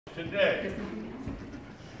Today,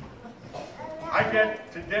 I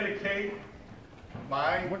get to dedicate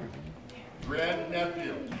my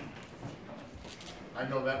grandnephew. I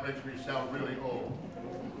know that makes me sound really old.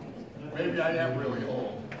 Maybe I am really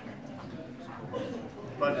old.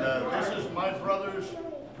 But this is my brother's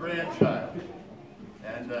grandchild.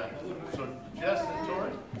 And so Jess and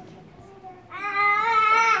Tori.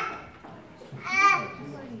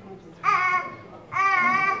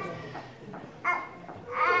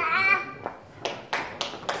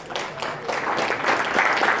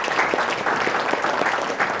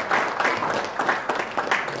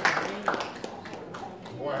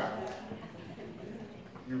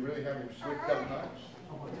 You really have him slicked up nice.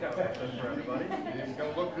 For everybody. He's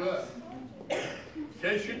going to look good. In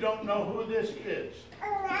case you don't know who this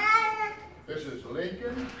is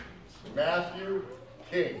Lincoln Matthew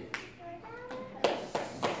King. And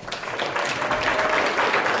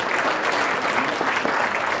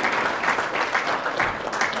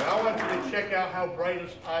I want you to check out how bright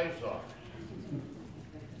his eyes are.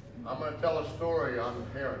 I'm going to tell a story on the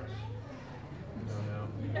parents.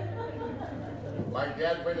 My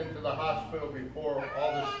dad went into the hospital before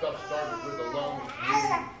all this stuff started with the lungs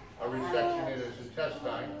needing a resection in his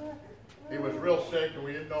intestine. He was real sick and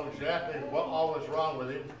we didn't know exactly what all was wrong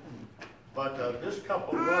with him. But this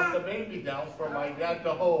couple brought the baby down for my dad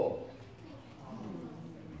to hold.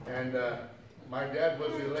 And my dad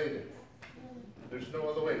was elated. There's no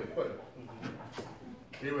other way to put it.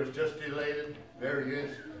 He was just elated. There he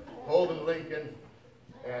is, holding Lincoln.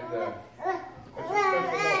 And it's a special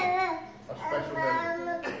moment. A special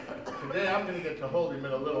memory. Today I'm going to get to hold him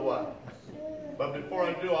in a little while. But before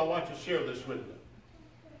I do, I want to share this with you.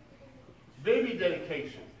 Baby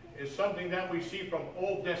dedication is something that we see from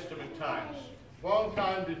Old Testament times, long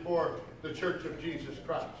time before the Church of Jesus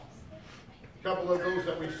Christ. A couple of those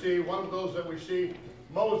that we see, one of those that we see,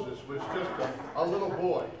 Moses was just a little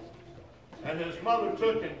boy. And his mother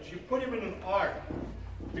took him, she put him in an ark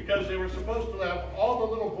because they were supposed to have all the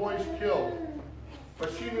little boys killed.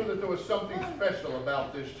 But she knew that there was something special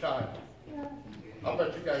about this child. I'll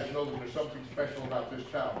bet you guys know that there's something special about this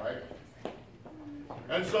child, right?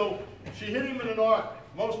 And so she hid him in an ark.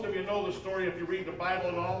 Most of you know the story if you read the Bible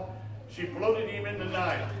and all. She floated him in the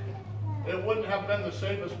Nile. It wouldn't have been the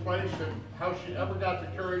safest place, and how she ever got the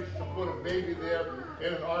courage to put a baby there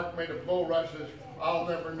in an ark made of bulrushes, I'll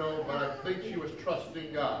never know, but I think she was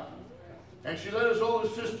trusting God. And she let his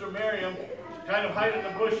oldest sister, Miriam, kind of hide in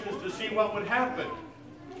the bushes to see what would happen.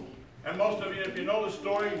 And most of you, if you know the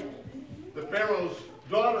story, the Pharaoh's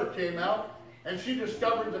daughter came out, and she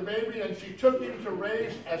discovered the baby, and she took him to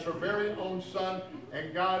raise as her very own son,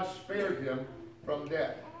 and God spared him from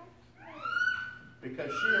death. Because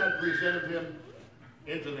she had presented him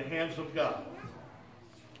into the hands of God.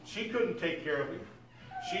 She couldn't take care of him.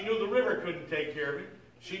 She knew the river couldn't take care of him.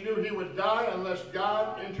 She knew he would die unless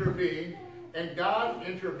God intervened, and God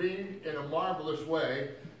intervened in a marvelous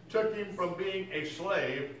way, took him from being a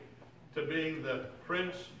slave to being the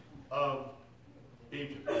prince of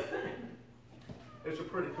Egypt. It's a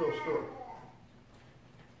pretty cool story.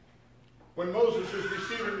 When Moses is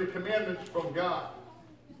receiving the commandments from God,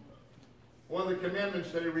 one of the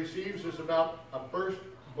commandments that he receives is about a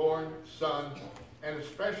firstborn son, and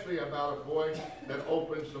especially about a boy that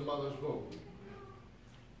opens the mother's womb.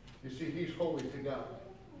 You see, he's holy to God.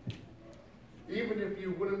 Even if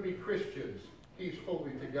you wouldn't be Christians, he's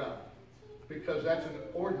holy to God, because that's an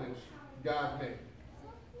ordinance God made.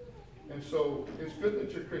 And so it's good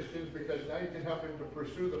that you're Christians, because now you can help him to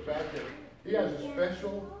pursue the fact that he has a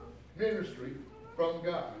special ministry from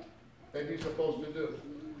God that he's supposed to do.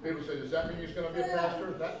 People say, does that mean he's going to be a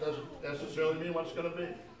pastor? That doesn't necessarily mean what it's going to be.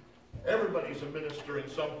 Everybody's a minister in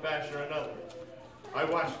some fashion or another. I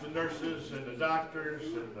watch the nurses and the doctors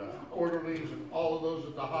and the orderlies and all of those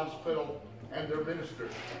at the hospital, and they're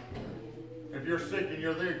ministers. If you're sick and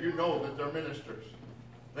you're there, you know that they're ministers.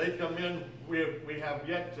 They come in. We have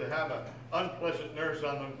yet to have an unpleasant nurse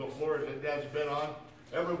on the floors that Dad's been on.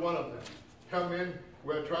 Every one of them come in.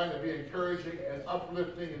 We're trying to be encouraging and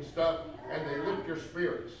uplifting and stuff, and they lift your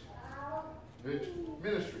spirits. It's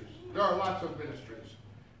ministries. There are lots of ministries.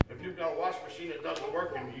 If you've got a wash machine that doesn't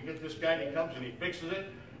work, and you get this guy and he comes and he fixes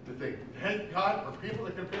it, that they thank God for people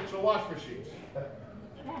that can fix the wash machines.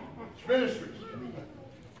 It's ministries.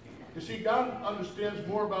 You see, God understands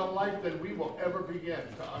more about life than we will ever begin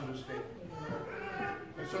to understand.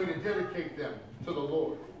 And so you dedicate them to the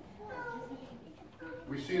Lord.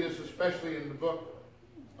 We see this especially in the book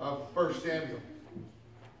of 1 Samuel.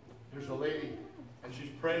 There's a lady, and she's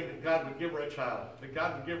praying that God would give her a child. That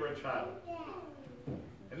God would give her a child.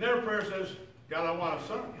 And their prayer says, God, I want a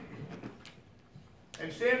son.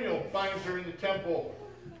 And Samuel finds her in the temple,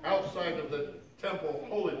 outside of the temple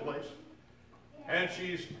holy place. And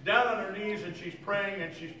she's down on her knees and she's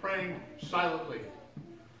praying silently.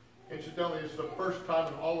 Incidentally, it's the first time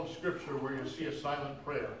in all of Scripture where you see a silent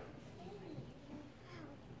prayer.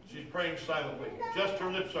 She's praying silently. Just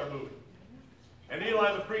her lips are moving. And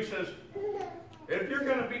Eli the priest says, if you're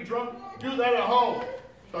going to be drunk, do that at home.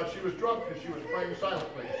 Thought she was drunk because she was praying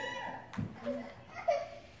silently.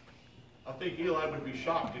 I think Eli would be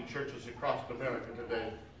shocked in churches across America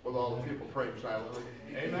today with all the people praying silently.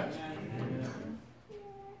 Amen?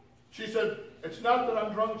 She said, it's not that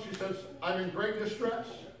I'm drunk. She says, I'm in great distress.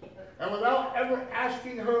 And without ever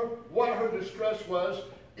asking her what her distress was,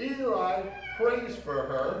 Eli prays for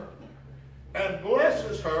her and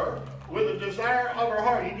blesses her with a desire of her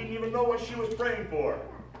heart. He didn't even know what she was praying for.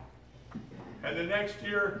 And the next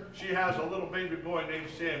year, she has a little baby boy named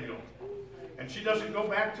Samuel. And she doesn't go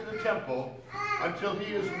back to the temple until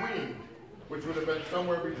he is weaned, which would have been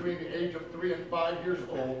somewhere between the age of 3 and 5 years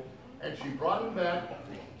old. And she brought him back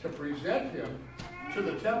to present him to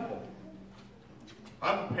the temple.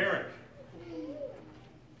 I'm a parent.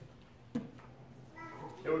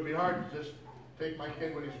 It would be hard to just take my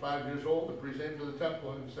kid when he's 5 years old and present him to the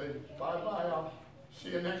temple and say, bye-bye, I'll see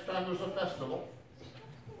you next time there's a festival.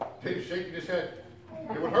 Dave's shaking his head.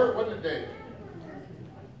 It would hurt, wouldn't it, Dave?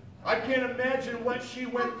 I can't imagine what she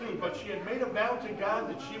went through, but she had made a vow to God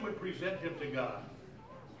that she would present him to God.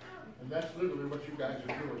 And that's literally what you guys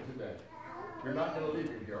are doing today. You're not going to leave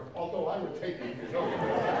him here, although I would take him here.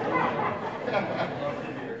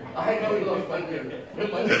 I know he loves my kid. He'll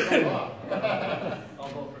let him come off. I'll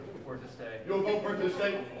vote for it to stay. You'll vote for it to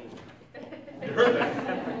stay? You heard that?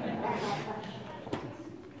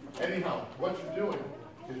 Anyhow, what you're doing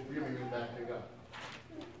is giving him back to God.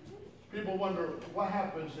 People wonder what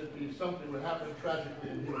happens if something would happen tragically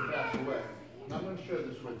and he would pass away. And I'm going to share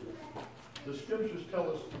this with you. The scriptures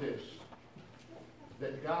tell us this,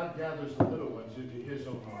 that God gathers the little ones into his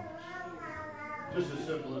own arms. Just as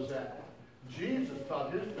simple as that. Jesus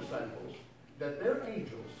taught his disciples that their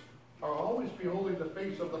angels are always beholding the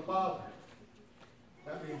face of the Father.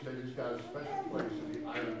 That means that he's got a special place in the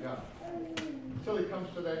eye of God. Until he comes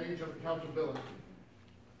to that age of accountability.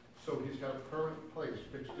 So he's got a permanent place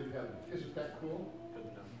fixed in heaven. Isn't that cool? Good to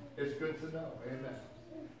know. It's good to know. Amen.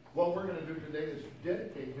 What we're going to do today is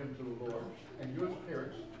dedicate him to the Lord and you as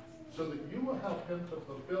parents so that you will help him to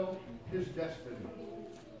fulfill his destiny.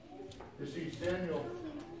 You see,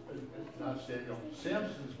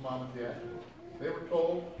 Samson's mom and dad, they were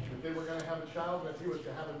told that they were going to have a child and that he was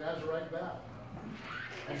to have a Nazirite vow.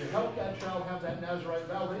 And to help that child have that Nazirite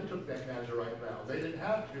vow, they took that Nazirite vow. They didn't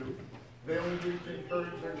have to. They only needed to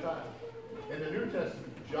encourage their child. In the New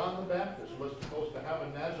Testament, John the Baptist was supposed to have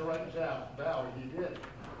a Nazirite vow, and he did.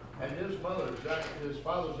 And his father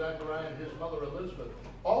Zechariah and his mother Elizabeth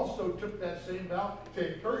also took that same vow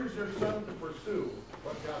to encourage their son to pursue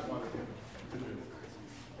what God wanted him to do.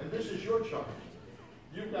 And this is your charge.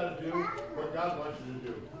 You've got to do what God wants you to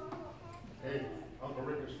do. Hey, Uncle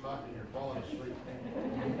Rick is talking here, falling asleep.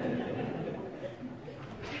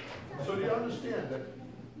 So do you understand that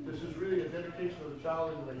this is really a dedication of the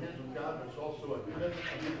child into the hands of God, but it's also a commitment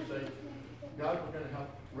of you to say, God, we're going to help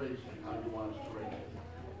raise him how you want us to raise him.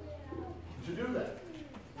 To do that,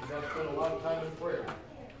 you've got to spend a lot of time in prayer.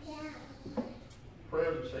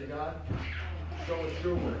 Prayer to say, God, show us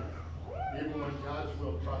your will, even when God's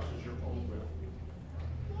will crosses your own will.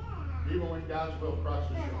 Even when God's will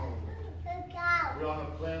crosses your own will. We all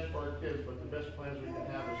have plans for our kids, but the best plans we can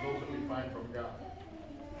have is those that we find from God.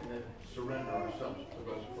 And then surrender ourselves to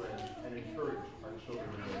those plans and encourage our children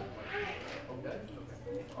in those plans. Okay?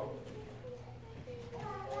 Okay.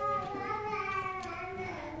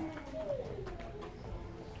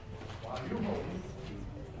 While you hold,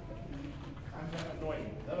 I'm going to anoint you.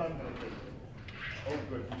 Then I'm going to take it. Oh,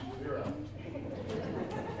 good. Clear out.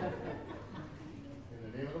 In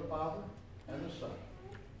the name of the Father, and the Son,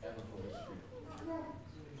 and the Holy Spirit.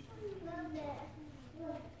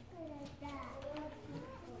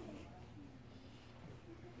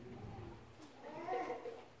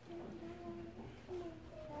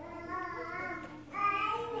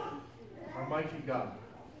 Almighty God,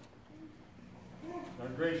 our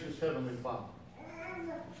gracious Heavenly Father,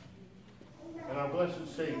 and our blessed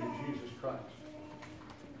Savior, Jesus Christ,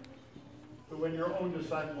 who when your own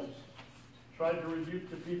disciples tried to rebuke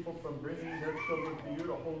the people from bringing their children to you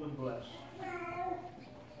to hold and bless,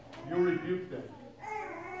 you rebuked them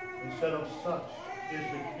and said, of such is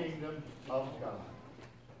the kingdom of God.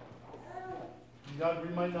 God,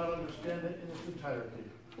 we might not understand it in its entirety,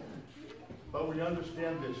 but we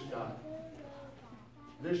understand this, God,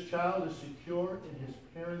 This child is secure in his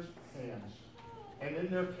parents' hands and in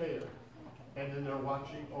their care and in their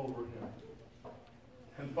watching over him.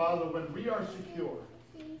 And Father, when we are secure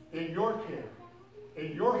in your care,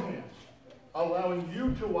 in your hands, allowing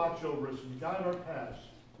you to watch over us and guide our paths,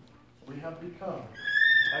 we have become,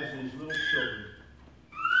 as these little children,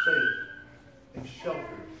 safe and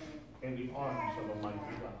sheltered in the arms of a mighty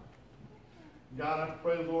God. God, I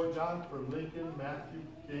pray, Lord God, for Lincoln, Matthew,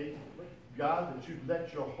 Kate, God, that you'd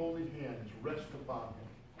let your holy hands rest upon him.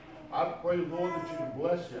 I pray, Lord, that you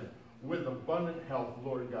bless him with abundant health,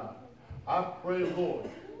 Lord God. I pray, Lord,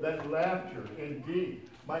 that laughter indeed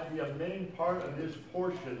might be a main part of his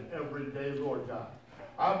portion every day, Lord God.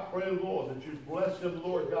 I pray, Lord, that you bless him,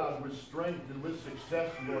 Lord God, with strength and with success,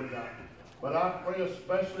 Lord God. But I pray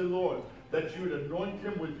especially, Lord, that you would anoint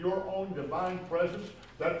him with your own divine presence,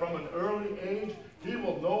 that from an early age he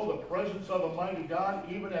will know the presence of a mighty God,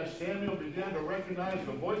 even as Samuel began to recognize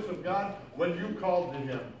the voice of God when you called to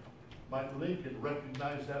him. Might Lincoln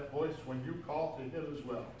recognize that voice when you called to him as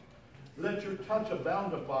well. Let your touch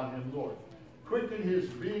abound upon him, Lord. Quicken his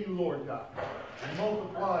being, Lord God. And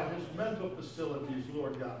multiply his mental facilities,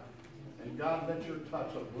 Lord God. And God, let your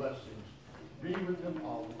touch of blessings be with him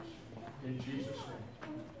always. In Jesus'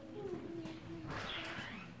 name.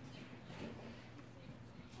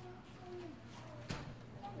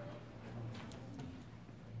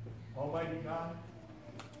 Almighty God,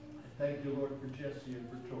 I thank you, Lord, for Jesse and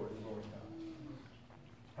for Tori, Lord God.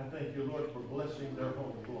 I thank you, Lord, for blessing their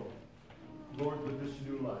home, Lord. Lord, with this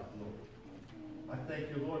new life, Lord. I thank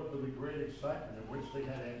you, Lord, for the great excitement in which they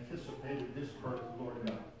had anticipated this birth, Lord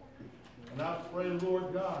God. And I pray,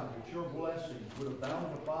 Lord God, that your blessings would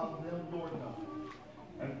abound upon them, Lord God.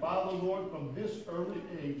 And Father, Lord, from this early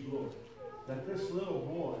age, Lord, that this little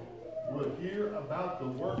boy will hear about the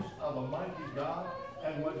works of a mighty God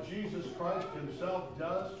and what Jesus Christ himself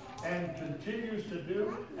does and continues to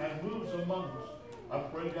do and moves among us. I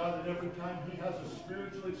pray, God, that every time he has a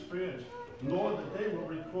spiritual experience, Lord, that they will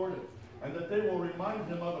record it and that they will remind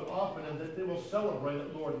him of it often and that they will celebrate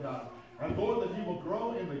it, Lord God. And Lord, that he will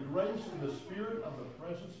grow in the grace and the spirit of the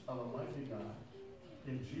presence of a mighty God.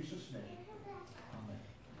 In Jesus' name, amen.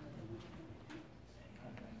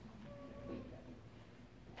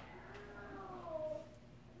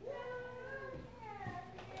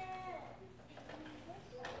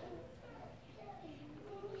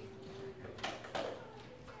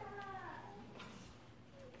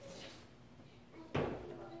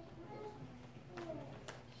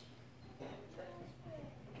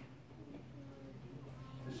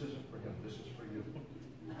 This isn't for him, this is for you.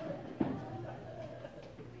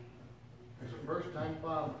 As a first-time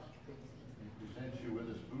father, he presents you with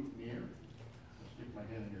his boutonniere. I'll stick my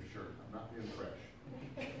hand in your shirt. I'm not being fresh.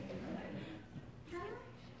 And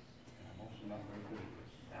I'm also not very good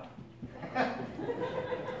at this.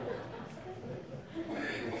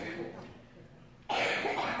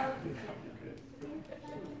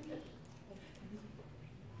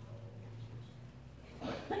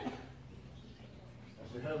 As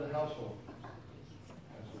the head of the household,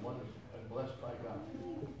 as the one that's blessed by God,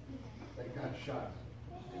 that God shine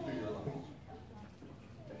through your life.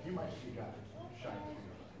 That you might see God shine through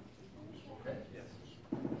your life. Okay? Yes.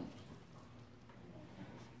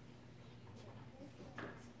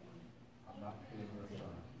 I'm not paying your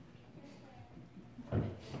son.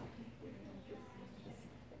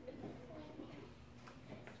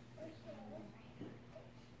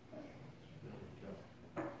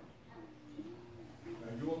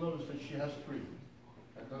 Now you will notice that she has three.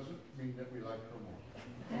 That doesn't mean that we like her more.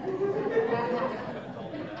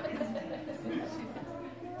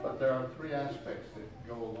 But there are three aspects that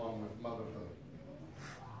go along with motherhood.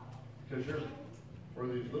 Because for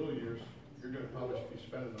these little years, you're going to probably be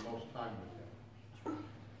spending the most time with him.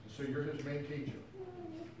 So you're his main teacher,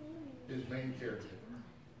 his main caretaker,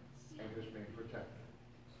 and his main protector.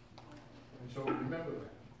 And so remember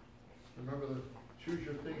that. Remember to choose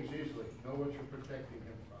your things easily. Know what you're protecting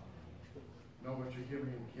him from. Know what you're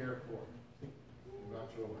giving him care for. And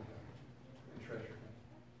watch over him. And treasure him.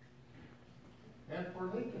 And for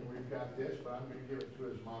Lincoln, we've got this, but I'm going to give it to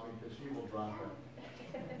his mommy because he will drop it.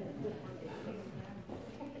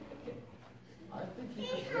 I think he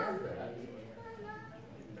deserved that.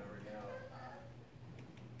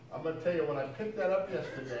 I'm going to tell you, when I picked that up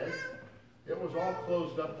yesterday, it was all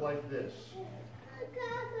closed up like this.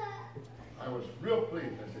 I was real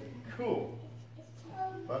pleased. I said, cool.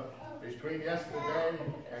 But between yesterday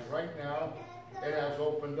and right now, it has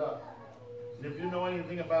opened up. And if you know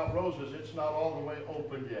anything about roses, it's not all the way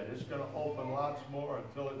open yet. It's going to open lots more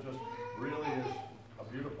until it just really is a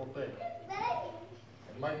beautiful thing.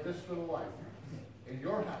 And like this little life, in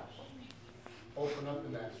your house open up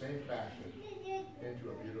in that same fashion into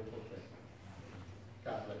a beautiful thing.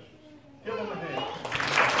 God bless you.